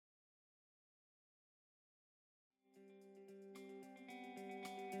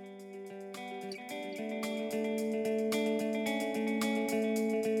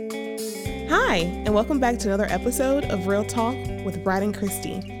Hi, and welcome back to another episode of Real Talk with Brad and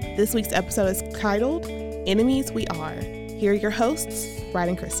Christy. This week's episode is titled, Enemies We Are. Here are your hosts, Brad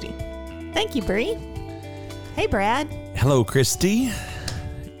and Christy. Thank you, Bree. Hey, Brad. Hello, Christy.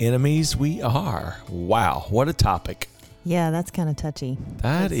 Enemies we are. Wow, what a topic. Yeah, that's kind of touchy.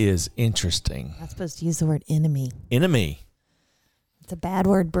 That is interesting. I'm supposed to use the word enemy. Enemy. It's a bad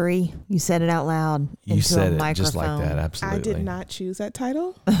word, Bree. You said it out loud. You said it just like that, absolutely. I did not choose that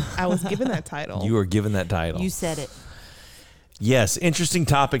title. I was given that title. You were given that title. You said it. Yes, interesting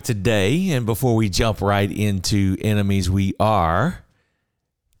topic today. And before we jump right into enemies we are,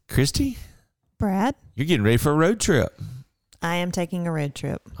 Christy, Brad, you're getting ready for a road trip. I am taking a road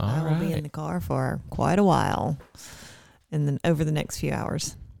trip. I will be right. in the car for quite a while and then over the next few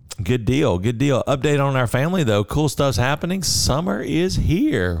hours. Good deal. Good deal. Update on our family, though. Cool stuff's happening. Summer is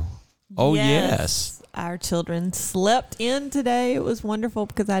here. Oh, yes. Our children slept in today. It was wonderful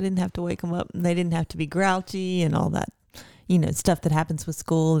because I didn't have to wake them up and they didn't have to be grouchy and all that, stuff that happens with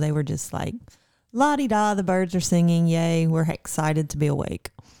school. They were just like, la-di-da, the birds are singing. Yay, we're excited to be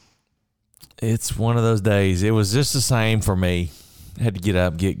awake. It's one of those days. It was just the same for me. Had to get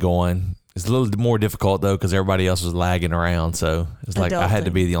up, get going. It's a little more difficult, though, because everybody else was lagging around. So it's like I had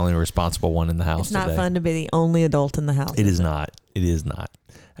to be the only responsible one in the house today. It's not fun to be the only adult in the house. It is not. It is not.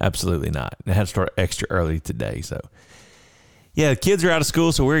 Absolutely not. I had to start extra early today. So, yeah, the kids are out of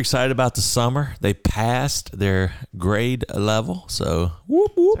school, so we're excited about the summer. They passed their grade level. So,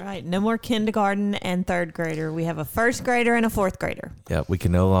 whoop, whoop. That's right. No more kindergarten and third grader. We have a first grader and a fourth grader. Yeah, we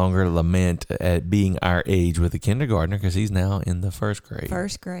can no longer lament at being our age with a kindergartner because he's now in the first grade.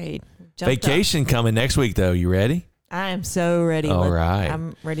 First grade. Vacation coming next week, though. You ready? I am so ready. All right.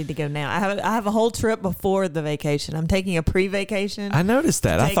 I'm ready to go now. I have a whole trip before the vacation. I'm taking a pre-vacation. I noticed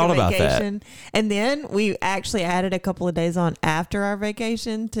that. I thought about that. And then we actually added a couple of days on after our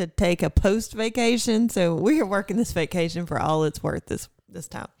vacation to take a post-vacation. So we are working this vacation for all it's worth this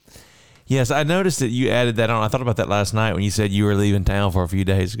time. Yes, I noticed that you added that on. I thought about that last night when you said you were leaving town for a few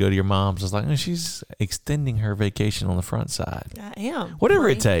days to go to your mom's. I was like, oh, she's extending her vacation on the front side. I am. Whatever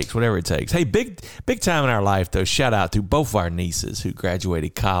it takes. Hey, big time in our life, though. Shout out to both of our nieces who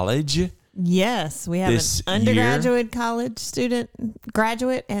graduated college. Yes, we have an undergraduate college student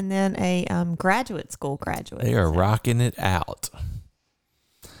graduate and then a graduate school graduate. They are rocking it out.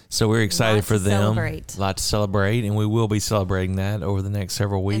 So we're excited for them. A lot to celebrate, and we will be celebrating that over the next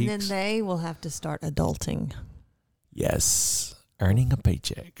several weeks. And then they will have to start adulting. Yes, earning a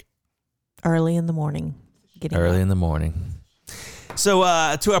paycheck. Early in the morning. In the morning. So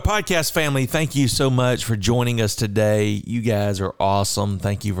to our podcast family, thank you so much for joining us today. You guys are awesome.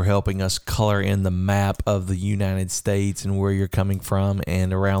 Thank you for helping us color in the map of the United States and where you're coming from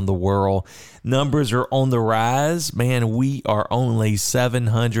and around the world. Numbers are on the rise. Man, we are only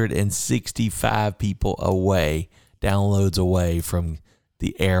 765 people away, downloads away from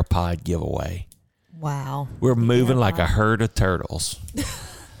the AirPod giveaway. Wow. We're moving like a herd of turtles.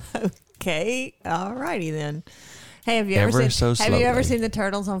 Okay. All righty then. Hey, have you ever seen the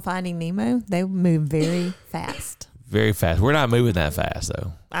turtles on Finding Nemo? They move very fast. Very fast. We're not moving that fast,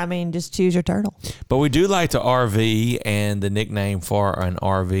 though. I mean, just choose your turtle. But we do like to RV, and the nickname for an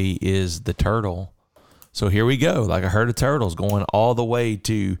RV is the turtle. So here we go, like a herd of turtles going all the way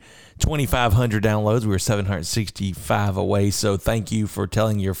to 2,500 downloads. We were 765 away. So thank you for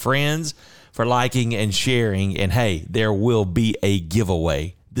telling your friends, for liking and sharing. And hey, there will be a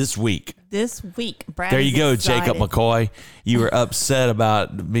giveaway this week. Brad. There you go, excited. Jacob McCoy. You were upset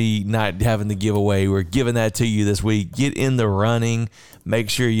about me not having the giveaway. We're giving that to you this week. Get in the running. Make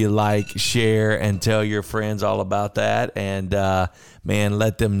sure you like, share, and tell your friends all about that. And, man,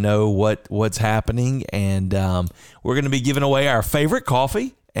 let them know what's happening. And we're going to be giving away our favorite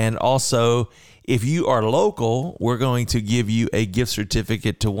coffee. And also, if you are local, we're going to give you a gift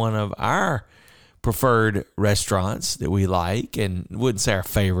certificate to one of our preferred restaurants that we like, and wouldn't say our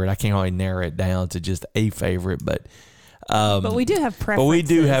favorite. I can't really narrow it down to just a favorite, but we do have preferences. But we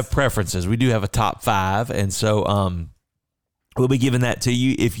do have preferences. We do have a top 5, and so we'll be giving that to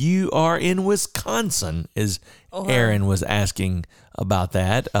you if you are in Wisconsin. Aaron was asking about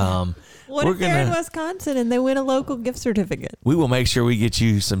that. What if they're in Wisconsin and they win a local gift certificate? We will make sure we get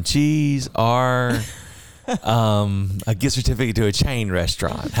you some cheese or a gift certificate to a chain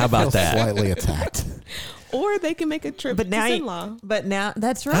restaurant. How about that? Slightly attacked. Or they can make a trip to Sinlaw. But now,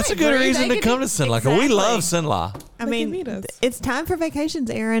 that's right. That's a good reason to come to Sinlaw. Exactly. We love Sinlaw. I mean, it's time for vacations,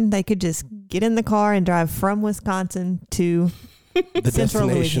 Aaron. They could just get in the car and drive from Wisconsin to the Central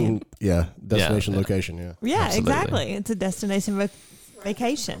destination. Louisiana. Destination location. Yeah, Absolutely. exactly. It's a destination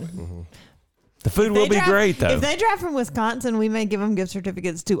vacation. Mm-hmm. The food will be great, though. If they drive from Wisconsin, we may give them gift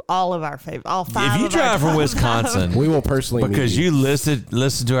certificates to all of our favorite, all five. If you drive from Wisconsin, we will personally because you listened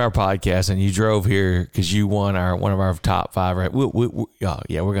to our podcast and you drove here because you won one of our top 5. Right?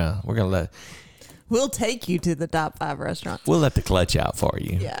 We're gonna let. We'll take you to the top 5 restaurants. We'll let the clutch out for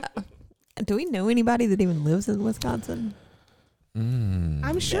you. Yeah. Do we know anybody that even lives in Wisconsin?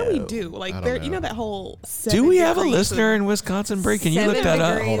 I'm sure we do. Like there, you know that whole. Do we have a listener in Wisconsin, Bree? Can you look that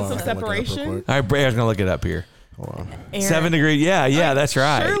up? Hold on, some separation. All right, Bree's gonna look it up here. Hold on. Aaron. 7 degrees. Yeah, that's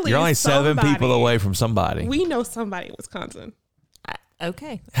right. Surely You're only 7 somebody- people away from somebody. We know somebody in Wisconsin.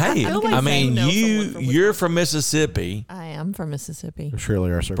 Okay. Hey, I mean, know someone from you're from Mississippi. I am from Mississippi.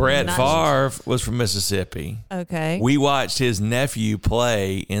 Surely our circle. Brett Not- Favre was from Mississippi. Okay. We watched his nephew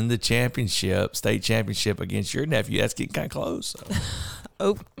play in the state championship against your nephew. That's getting kind of close. So.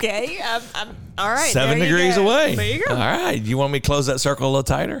 Okay. I'm all right. 7 there you degrees go. away. There you go. All right. You want me to close that circle a little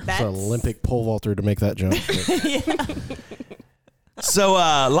tighter? It's an Olympic pole vaulter to make that jump. So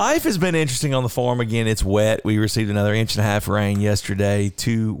life has been interesting on the farm again. It's wet. We received another 1.5 inch rain yesterday.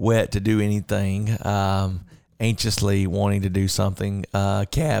 Too wet to do anything. Anxiously wanting to do something.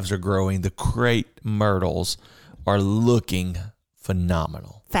 Calves are growing. The crepe myrtles are looking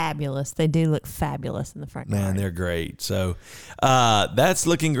phenomenal. Fabulous. They do look fabulous in the front yard. Man, they're great. So that's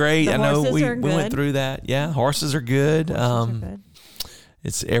looking great. The I know horses we are went good. through that. Yeah, horses are good. Horses are good.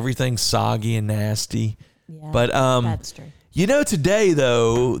 It's everything soggy and nasty. Yeah, But that's true. you know, today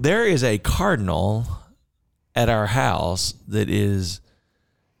though, there is a cardinal at our house that is.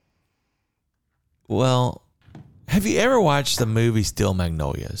 Well, have you ever watched the movie Steel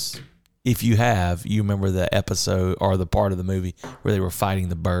Magnolias? If you have, you remember the episode or the part of the movie where they were fighting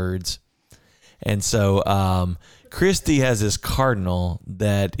the birds. And so Christy has this cardinal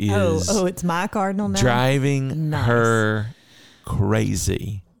that is it's my cardinal now. driving Nice. her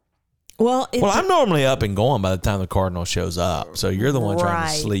crazy. Well, I'm normally up and going by the time the cardinal shows up. So you're the one trying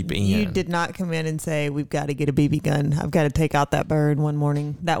to sleep in. You did not come in and say, we've got to get a BB gun. I've got to take out that bird one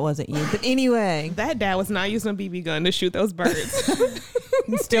morning. That wasn't you. But anyway. That dad was not using a BB gun to shoot those birds.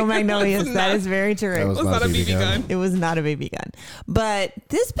 Still Magnolias. That is very true. That It was not a BB gun. It was not a BB gun. But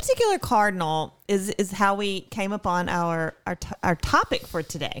this particular cardinal is how we came upon our topic for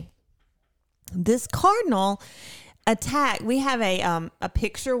today. This cardinal attack. We have a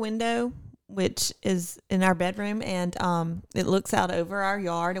picture window which is in our bedroom, and it looks out over our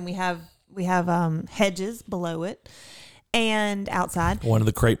yard, and we have hedges below it and outside. One of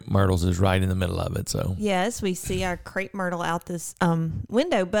the crepe myrtles is right in the middle of it. So Yes, we see our crepe myrtle out this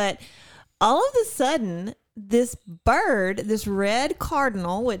window, but all of a sudden, this bird, this red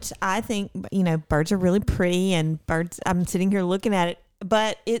cardinal, which I think, birds are really pretty, and birds, I'm sitting here looking at it,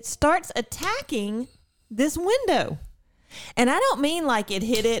 but it starts attacking this window. And I don't mean like it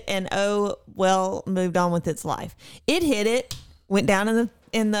hit it and moved on with its life. It hit it, went down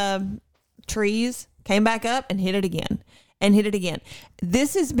in the trees, came back up and hit it again and hit it again.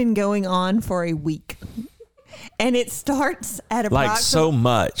 This has been going on for a week. And it starts at like so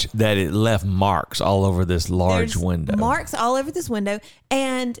much that it left marks all over this large window. Marks all over this window,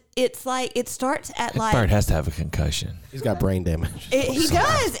 and it's like it starts at That bird has to have a concussion. He's got brain damage. He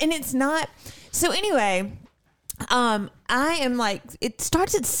does, and it's not. So anyway, I am like, it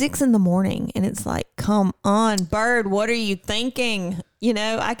starts at 6 a.m, and it's like, come on, bird, what are you thinking?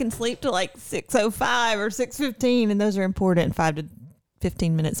 I can sleep till like 6:05 or 6:15, and those are important, 5 to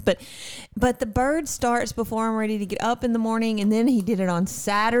 15 minutes. But the bird starts before I'm ready to get up in the morning, and then he did it on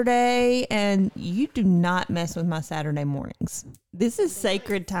Saturday, and you do not mess with my Saturday mornings. This is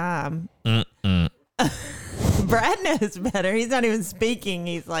sacred time. Brad knows better. He's not even speaking.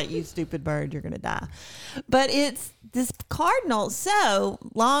 He's like, you stupid bird, you're going to die. But it's this cardinal. So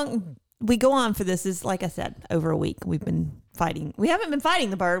long, we go on for this is, like I said, over a week. We've been fighting. We haven't been fighting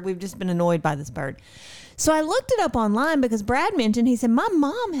the bird. We've just been annoyed by this bird. So I looked it up online because Brad mentioned, he said, my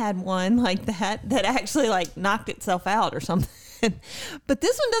mom had one like that actually like knocked itself out or something. But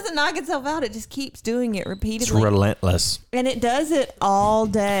this one doesn't knock itself out. It just keeps doing it repeatedly. It's relentless. And it does it all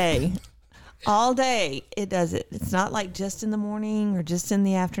day. All day it does it. It's not like just in the morning or just in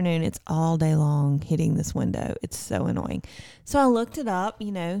the afternoon. It's all day long hitting this window. It's so annoying. So I looked it up.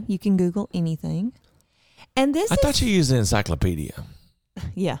 You can Google anything. And I thought you used an encyclopedia.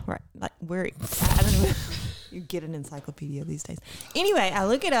 Yeah, right. Like I don't even. You get an encyclopedia these days. Anyway, I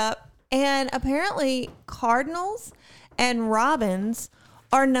look it up, and apparently cardinals and robins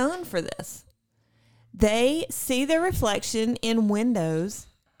are known for this. They see their reflection in windows,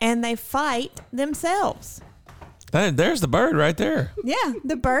 and they fight themselves. There's the bird right there. Yeah,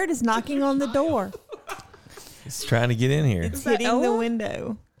 the bird is knocking on the door. It's trying to get in here. It's hitting the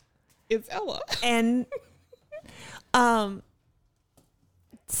window. It's Ella. And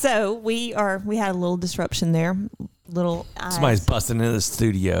so we had a little disruption there. Little eyes. Somebody's busting into the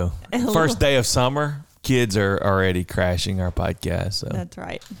studio. First day of summer, kids are already crashing our podcast. So That's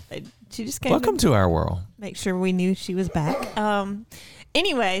right. She just came. welcome to our world. Make sure we knew she was back.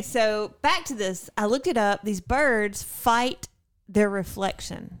 Anyway, so back to this. I looked it up. These birds fight their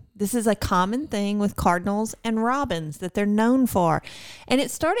reflection. This is a common thing with cardinals and robins that they're known for. And it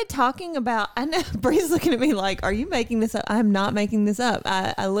started talking about, I know Bree's looking at me like, are you making this up? I'm not making this up.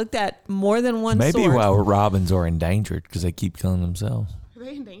 I looked at more than one Maybe source. while robins are endangered because they keep killing themselves. Are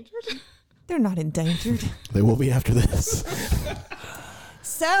they endangered? They're not endangered. They will be after this.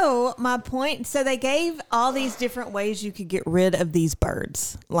 So my point, so they gave all these different ways you could get rid of these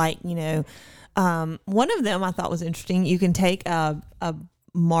birds. Like, one of them I thought was interesting. You can take a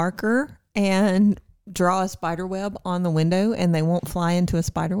marker and draw a spider web on the window and they won't fly into a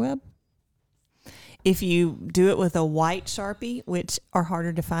spider web. If you do it with a white Sharpie, which are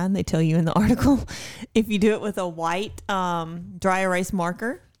harder to find, they tell you in the article. If you do it with a white dry erase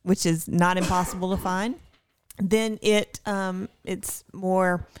marker, which is not impossible to find, then it's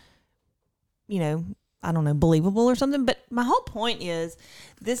more, I don't know, believable or something. But my whole point is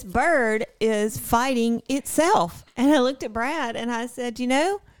this bird is fighting itself. And I looked at Brad and I said,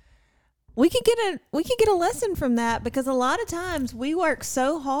 we could get a lesson from that, because a lot of times we work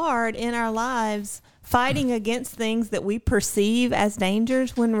so hard in our lives fighting against things that we perceive as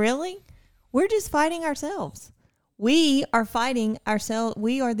dangers when really we're just fighting ourselves. We are fighting ourselves.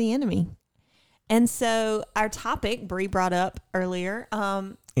 We are the enemy. And so our topic, Bree brought up earlier,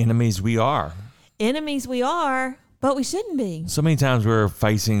 Enemies we are. Enemies we are, but we shouldn't be. So many times we're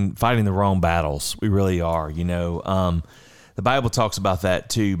fighting the wrong battles. We really are. The Bible talks about that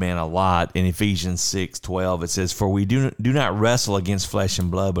too, man, a lot. In Ephesians 6:12, it says, "For we do not wrestle against flesh and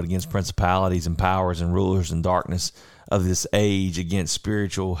blood, but against principalities and powers and rulers and darkness of this age, against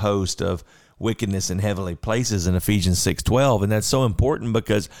spiritual host of wickedness in heavenly places," in Ephesians 6:12. And that's so important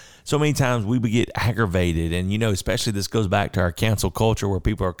because so many times we get aggravated. And, especially this goes back to our cancel culture where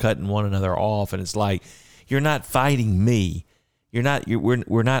people are cutting one another off. And it's like, you're not fighting me. We're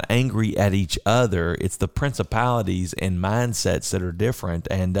not angry at each other. It's the principalities and mindsets that are different.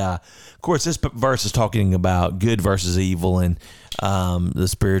 And of course, this verse is talking about good versus evil, and the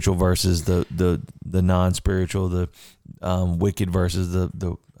spiritual versus the non-spiritual, the wicked versus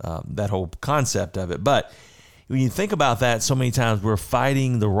the that whole concept of it. But when you think about that, so many times we're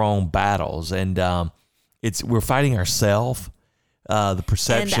fighting the wrong battles, and we're fighting ourselves. The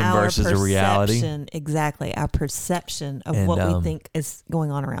perception versus the reality. Exactly. Our perception of what we think is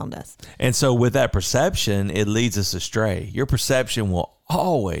going on around us. And so with that perception, it leads us astray. Your perception will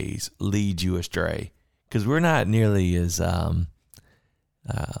always lead you astray because we're not nearly as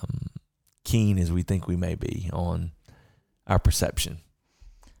keen as we think we may be on our perception.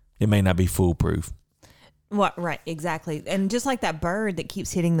 It may not be foolproof. What? Right, exactly. And just like that bird that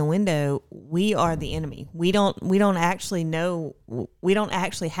keeps hitting the window, we are the enemy. We don't actually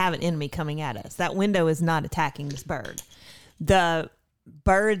have an enemy coming at us. That window is not attacking this bird. The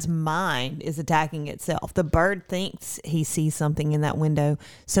bird's mind is attacking itself. The bird thinks he sees something in that window,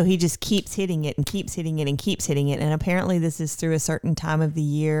 so he just keeps hitting it and keeps hitting it and keeps hitting it. And apparently this is through a certain time of the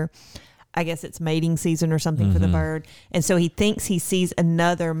year. I guess it's mating season or something for the bird. And so he thinks he sees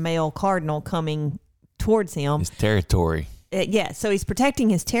another male cardinal coming towards him. His territory. So he's protecting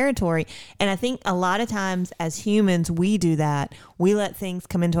his territory. And I think a lot of times as humans, we do that. We let things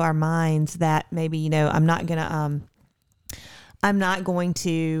come into our minds that maybe, I'm not going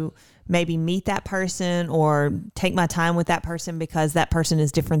to maybe meet that person or take my time with that person because that person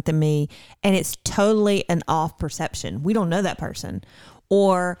is different than me. And it's totally an off perception. We don't know that person.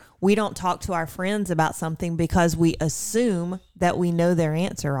 Or we don't talk to our friends about something because we assume that we know their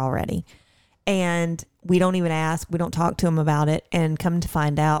answer already. And we don't even ask, we don't talk to them about it, and come to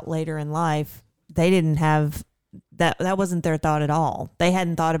find out later in life, they didn't have, that wasn't their thought at all. They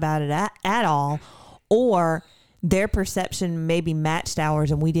hadn't thought about it at all, or their perception maybe matched ours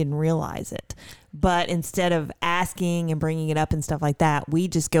and we didn't realize it. But instead of asking and bringing it up and stuff like that, we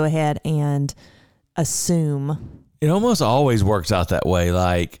just go ahead and assume. It almost always works out that way.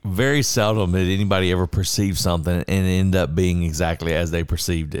 Like, very seldom did anybody ever perceive something and end up being exactly as they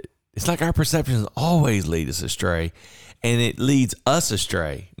perceived it. It's like our perceptions always lead us astray, and it leads us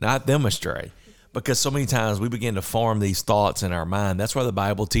astray, not them astray, because so many times we begin to form these thoughts in our mind. That's why the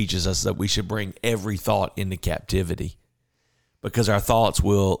Bible teaches us that we should bring every thought into captivity, because our thoughts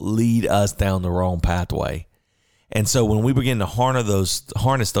will lead us down the wrong pathway. And so when we begin to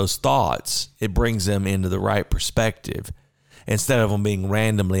harness those thoughts, it brings them into the right perspective. instead of them being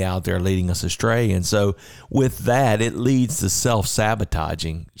randomly out there leading us astray. And so with that, it leads to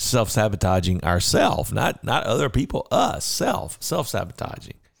self-sabotaging ourselves, not other people, us,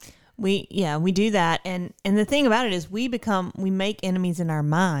 self-sabotaging. We do that. And the thing about it is we make enemies in our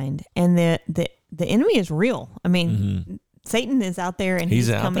mind, and the enemy is real. I mean, Satan is out there, and he's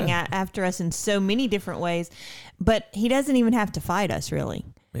coming after us in so many different ways, but he doesn't even have to fight us really.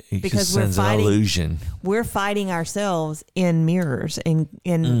 Because we're fighting an illusion. We're fighting ourselves in mirrors and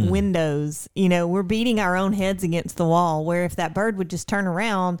in windows. We're beating our own heads against the wall, where if that bird would just turn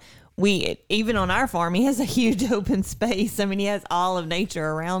around, even on our farm, he has a huge open space. I mean, he has all of nature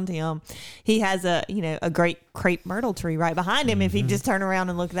around him. He has a great crepe myrtle tree right behind him if he just turn around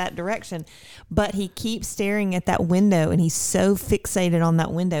and look that direction. But he keeps staring at that window, and he's so fixated on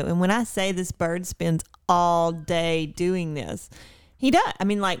that window. And when I say this bird spends all day doing this, he does. I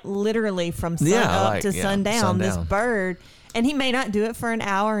mean, like literally from sun up to sundown, this bird, and he may not do it for an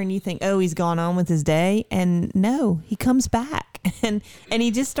hour, and you think, oh, he's gone on with his day. And no, he comes back and he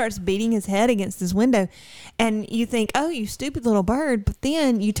just starts beating his head against this window. And you think, oh, you stupid little bird. But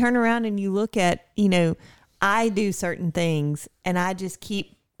then you turn around and you look at, I do certain things, and I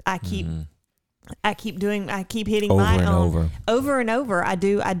keep hitting my own over and over. I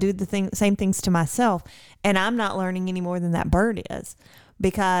do the same things to myself, and I'm not learning any more than that bird is,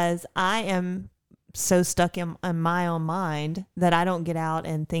 because I am so stuck in my own mind that I don't get out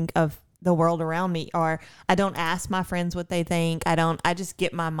and think of the world around me, or I don't ask my friends what they think. I just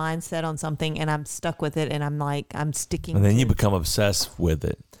get my mind set on something, and I'm stuck with it, and I'm sticking. And then you become obsessed with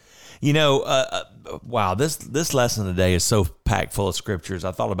it. Wow, this lesson today is so packed full of scriptures.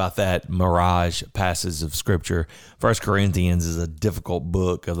 I thought about that mirage passage of scripture. 1 Corinthians is a difficult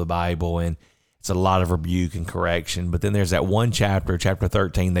book of the Bible, and it's a lot of rebuke and correction. But then there's that one chapter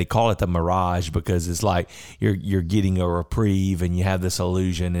 13. They call it the mirage because it's like you're getting a reprieve, and you have this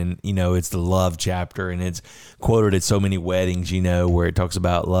illusion, and it's the love chapter, and it's quoted at so many weddings, where it talks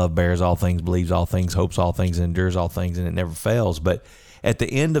about love bears all things, believes all things, hopes all things, endures all things, and it never fails. But at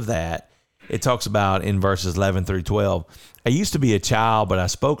the end of that, it talks about in verses 11 through 12, I used to be a child, but I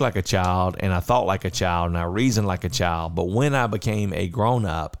spoke like a child, and I thought like a child, and I reasoned like a child. But when I became a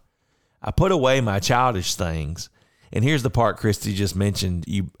grown-up, I put away my childish things. And here's the part Christy just mentioned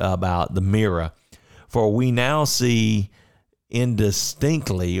about the mirror. For we now see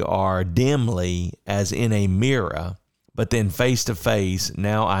indistinctly or dimly as in a mirror, but then face to face.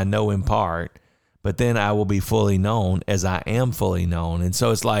 Now I know in part, but then I will be fully known as I am fully known. And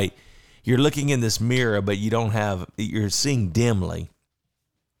so it's like you're looking in this mirror, but you're seeing dimly,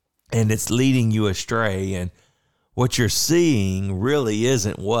 and it's leading you astray. And what you're seeing really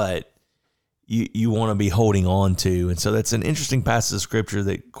isn't what you want to be holding on to. And so that's an interesting passage of scripture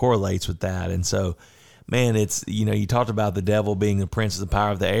that correlates with that. And so, man, it's, you talked about the devil being the prince of the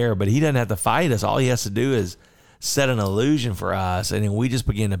power of the air, but he doesn't have to fight us. All he has to do is set an illusion for us, and then we just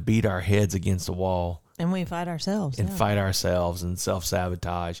begin to beat our heads against the wall. And we fight ourselves. And fight ourselves and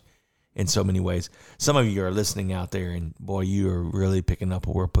self-sabotage in so many ways. Some of you are listening out there, and boy, you are really picking up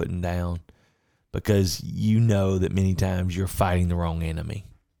what we're putting down, because you know that many times you're fighting the wrong enemy.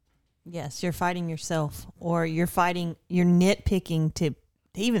 Yes, you're fighting yourself, or you're nitpicking to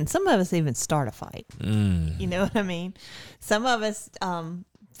even, some of us even start a fight. You know what I mean? Some of us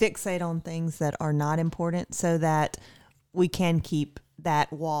fixate on things that are not important so that we can keep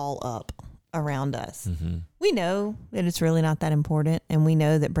that wall up around us. We know that it's really not that important, and we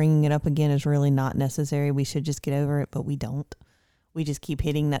know that bringing it up again is really not necessary. We should just get over it, but we don't. We just keep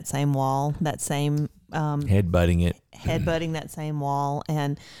hitting that same wall, that same headbutting that same wall.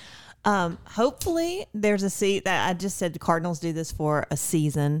 And hopefully there's a seat that I just said the Cardinals do this for a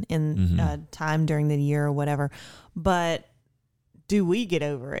season in time during the year or whatever. But do we get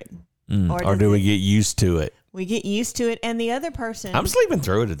over it? Or do we get used to it? We get used to it. And the other person, I'm sleeping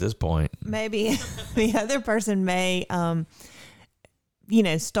through it at this point. Maybe the other person may,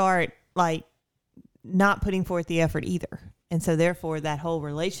 start like not putting forth the effort either. And so therefore that whole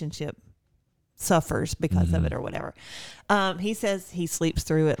relationship suffers because of it or whatever. He says he sleeps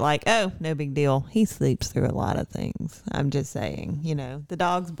through it like, oh, no big deal. He sleeps through a lot of things. I'm just saying, the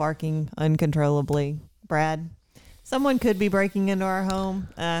dog's barking uncontrollably. Brad, someone could be breaking into our home.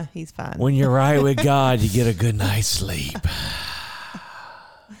 He's fine. When you're right with God, you get a good night's sleep.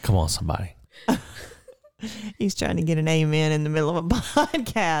 Come on, somebody. He's trying to get an amen in the middle of a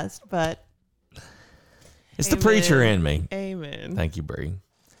podcast, but it's the preacher in me. Amen. Thank you, Bree.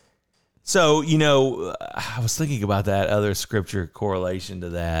 So, I was thinking about that other scripture correlation to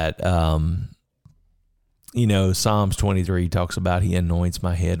that. Psalms 23 talks about he anoints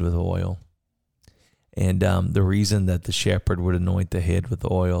my head with oil. And the reason that the shepherd would anoint the head with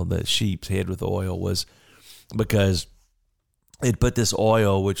oil, the sheep's head with oil, was because it put this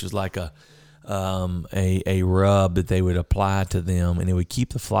oil, which is like a rub that they would apply to them, and it would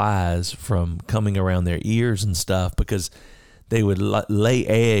keep the flies from coming around their ears and stuff, because they would lay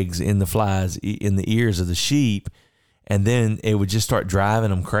eggs in the flies in the ears of the sheep, and then it would just start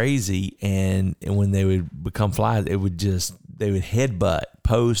driving them crazy. And when they would become flies, they would headbutt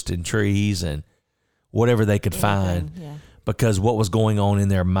posts and trees and whatever they could find, because what was going on in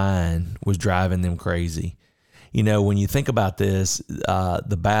their mind was driving them crazy. You know, when you think about this,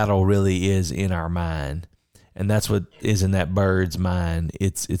 the battle really is in our mind, and that's what is in that bird's mind.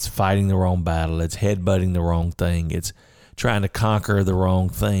 It's fighting the wrong battle. It's headbutting the wrong thing. It's trying to conquer the wrong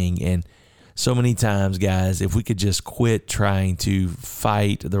thing. And so many times, guys, if we could just quit trying to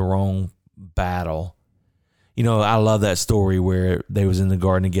fight the wrong battle. You know, I love that story where they was in the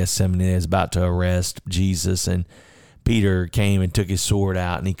Garden of Gethsemane, they was about to arrest Jesus, and Peter came and took his sword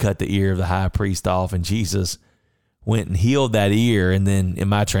out, and he cut the ear of the high priest off, and Jesus went and healed that ear. And then in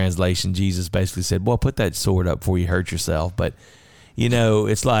my translation, Jesus basically said, well, put that sword up before you hurt yourself. But, you know,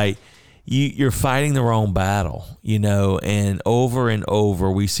 it's like you're fighting the wrong battle, you know, and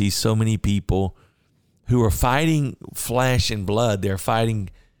over we see so many people who are fighting flesh and blood. They're fighting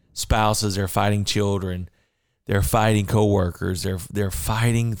spouses, they're fighting children, they're fighting coworkers, they're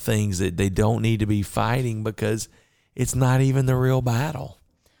fighting things that they don't need to be fighting, because it's not even the real battle.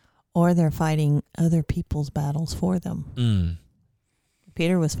 Or they're fighting other people's battles for them.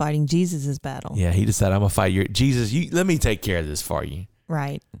 Peter was fighting Jesus's battle. Yeah, he decided, I'm going to fight your Jesus. Let me take care of this for you.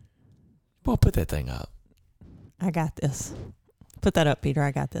 Right. Well, put that thing up. I got this. Put that up, Peter.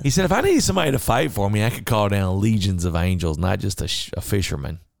 I got this. He said, if I needed somebody to fight for me, I could call down legions of angels, not just a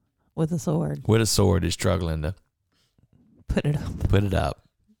fisherman. With a sword. With a sword is struggling to put it up. Put it up.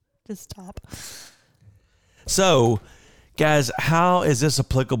 Just stop. So, guys, how is this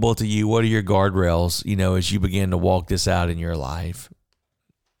applicable to you? What are your guardrails, you know, as you begin to walk this out in your life?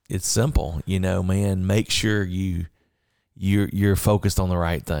 It's simple, you know, man, make sure you're focused on the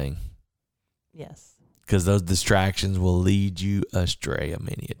right thing. Yes. Because those distractions will lead you astray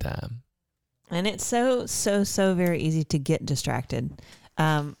many a time. And it's so very easy to get distracted.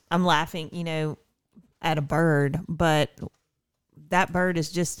 I'm laughing, you know, at a bird, but that bird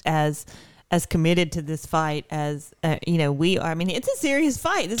is just as committed to this fight as, you know, we are. I mean, it's a serious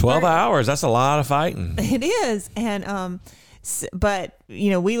fight. This 12 bird, hours. That's a lot of fighting. It is. And, but,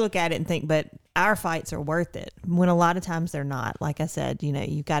 you know, we look at it and think, but our fights are worth it, when a lot of times they're not. Like I said, you know,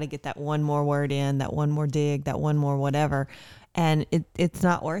 you've got to get that one more word in, that one more dig, that one more whatever. And it's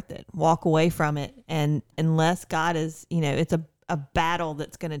not worth it. Walk away from it. And unless God is, you know, it's a battle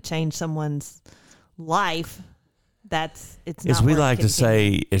that's going to change someone's life, it's not. As we worth like to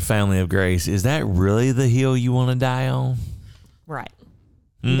continuing. say at Family of Grace, is that really the hill you want to die on? Right.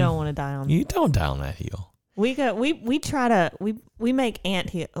 You don't want to die on. You don't die on that hill. We make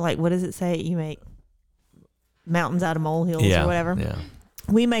anthill, like, what does it say? You make mountains out of molehills or whatever. Yeah.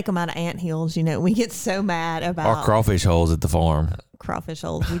 We make them out of anthills. You know, we get so mad about Or crawfish holes at the farm. Crawfish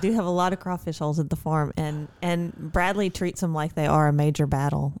holes. We do have a lot of crawfish holes at the farm, and Bradley treats them like they are a major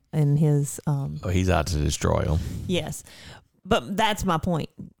battle in his. He's out to destroy them. Yes, but that's my point.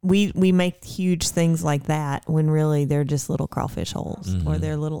 We make huge things like that when really they're just little crawfish holes or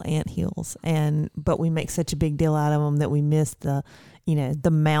they're little ant hills, but we make such a big deal out of them that we miss the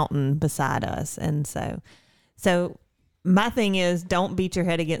mountain beside us, and so. My thing is, don't beat your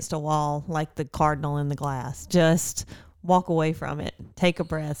head against a wall like the cardinal in the glass. Just walk away from it. Take a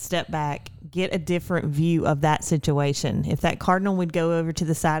breath, step back, get a different view of that situation. If that cardinal would go over to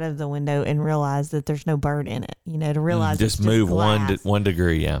the side of the window and realize that there's no bird in it, you know, to realize just it's move glass, one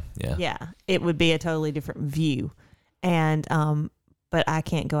degree. Yeah. it would be a totally different view. And but I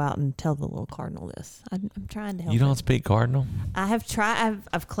can't go out and tell the little cardinal this. I'm trying to help. You don't him. speak cardinal? I have tried.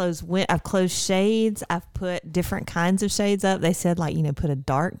 I've closed shades. I've put different kinds of shades up. They said, like, you know, put a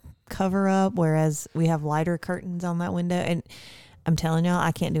dark cover up, whereas we have lighter curtains on that window. And I'm telling y'all,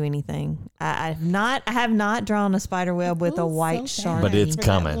 I can't do anything. I have not drawn a spider web with a white shark. But it's for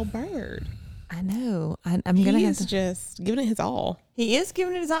coming. that little bird. I know. I'm gonna have He's to. just giving it his all. He is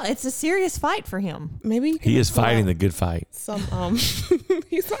giving it his all. It's a serious fight for him. Maybe He is fighting the good fight. He's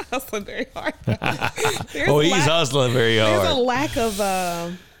not hustling very hard. He's hustling very hard. There's a lack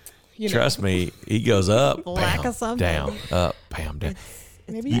of Trust me, he goes up, Lack bam, of something. down, up, bam, down.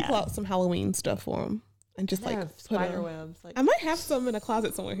 Maybe you pull out some Halloween stuff for him and just like put spider webs. Like, I might have some in a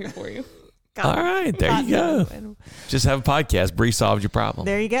closet somewhere here for you. All right, there you go. Just have a podcast. Bree solved your problem.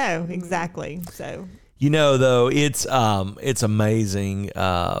 There you go. Exactly. So You know, though, it's amazing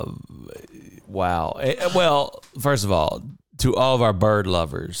Wow. Well, first of all, to all of our bird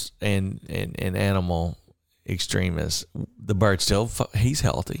lovers and animal extremists, the bird still he's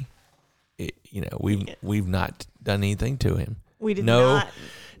healthy. We've not done anything to him. We did no not.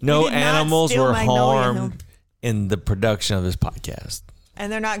 no we did not animals steal were Magnolia harmed Hill. in the production of this podcast.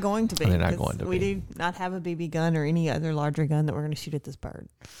 And they're not going to be. And they're not 'cause going to we be. do not have a BB gun or any other larger gun that we're going to shoot at this bird.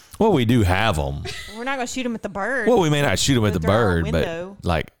 Well, we do have them. We're not going to shoot him at the bird. Well, we may not shoot him at the Through our bird, window. but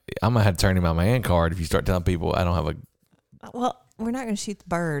like I'm gonna have to turn in my man card if you start telling people I don't have a. Well, we're not going to shoot the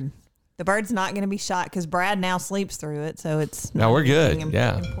bird. The bird's not going to be shot because Brad now sleeps through it, so it's No, not we're good. anything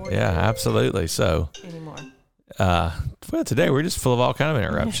Yeah, important yeah, absolutely. So, anymore. well, today we're just full of all kind of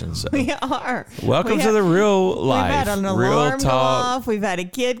interruptions. So. We are. Welcome We to the real life, We've had an real alarm go talk, off. We've had a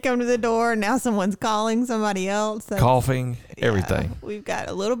kid come to the door. Now someone's calling somebody else. So, coughing, everything. yeah, we've got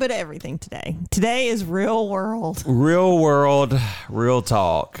a little bit of everything today. Today is real world. Real world, real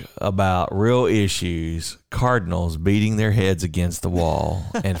talk about real issues. Cardinals beating their heads against the wall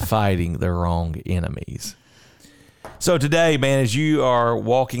and fighting the wrong enemies. So today, man, as you are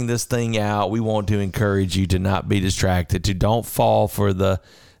walking this thing out, we want to encourage you to not be distracted, to don't fall for the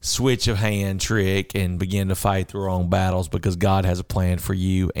switch of hand trick and begin to fight the wrong battles, because God has a plan for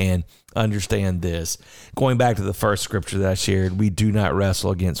you. And understand this. Going back to the first scripture that I shared, we do not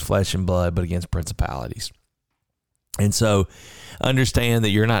wrestle against flesh and blood, but against principalities. And so understand that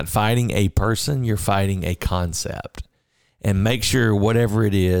you're not fighting a person, you're fighting a concept. And make sure whatever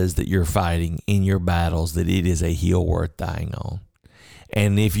it is that you're fighting in your battles, that it is a hill worth dying on.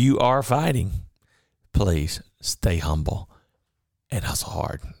 And if you are fighting, please stay humble and hustle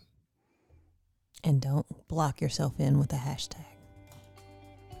hard. And don't block yourself in with a hashtag.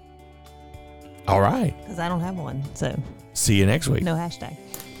 All right. Because I don't have one. So See you next week. no hashtag.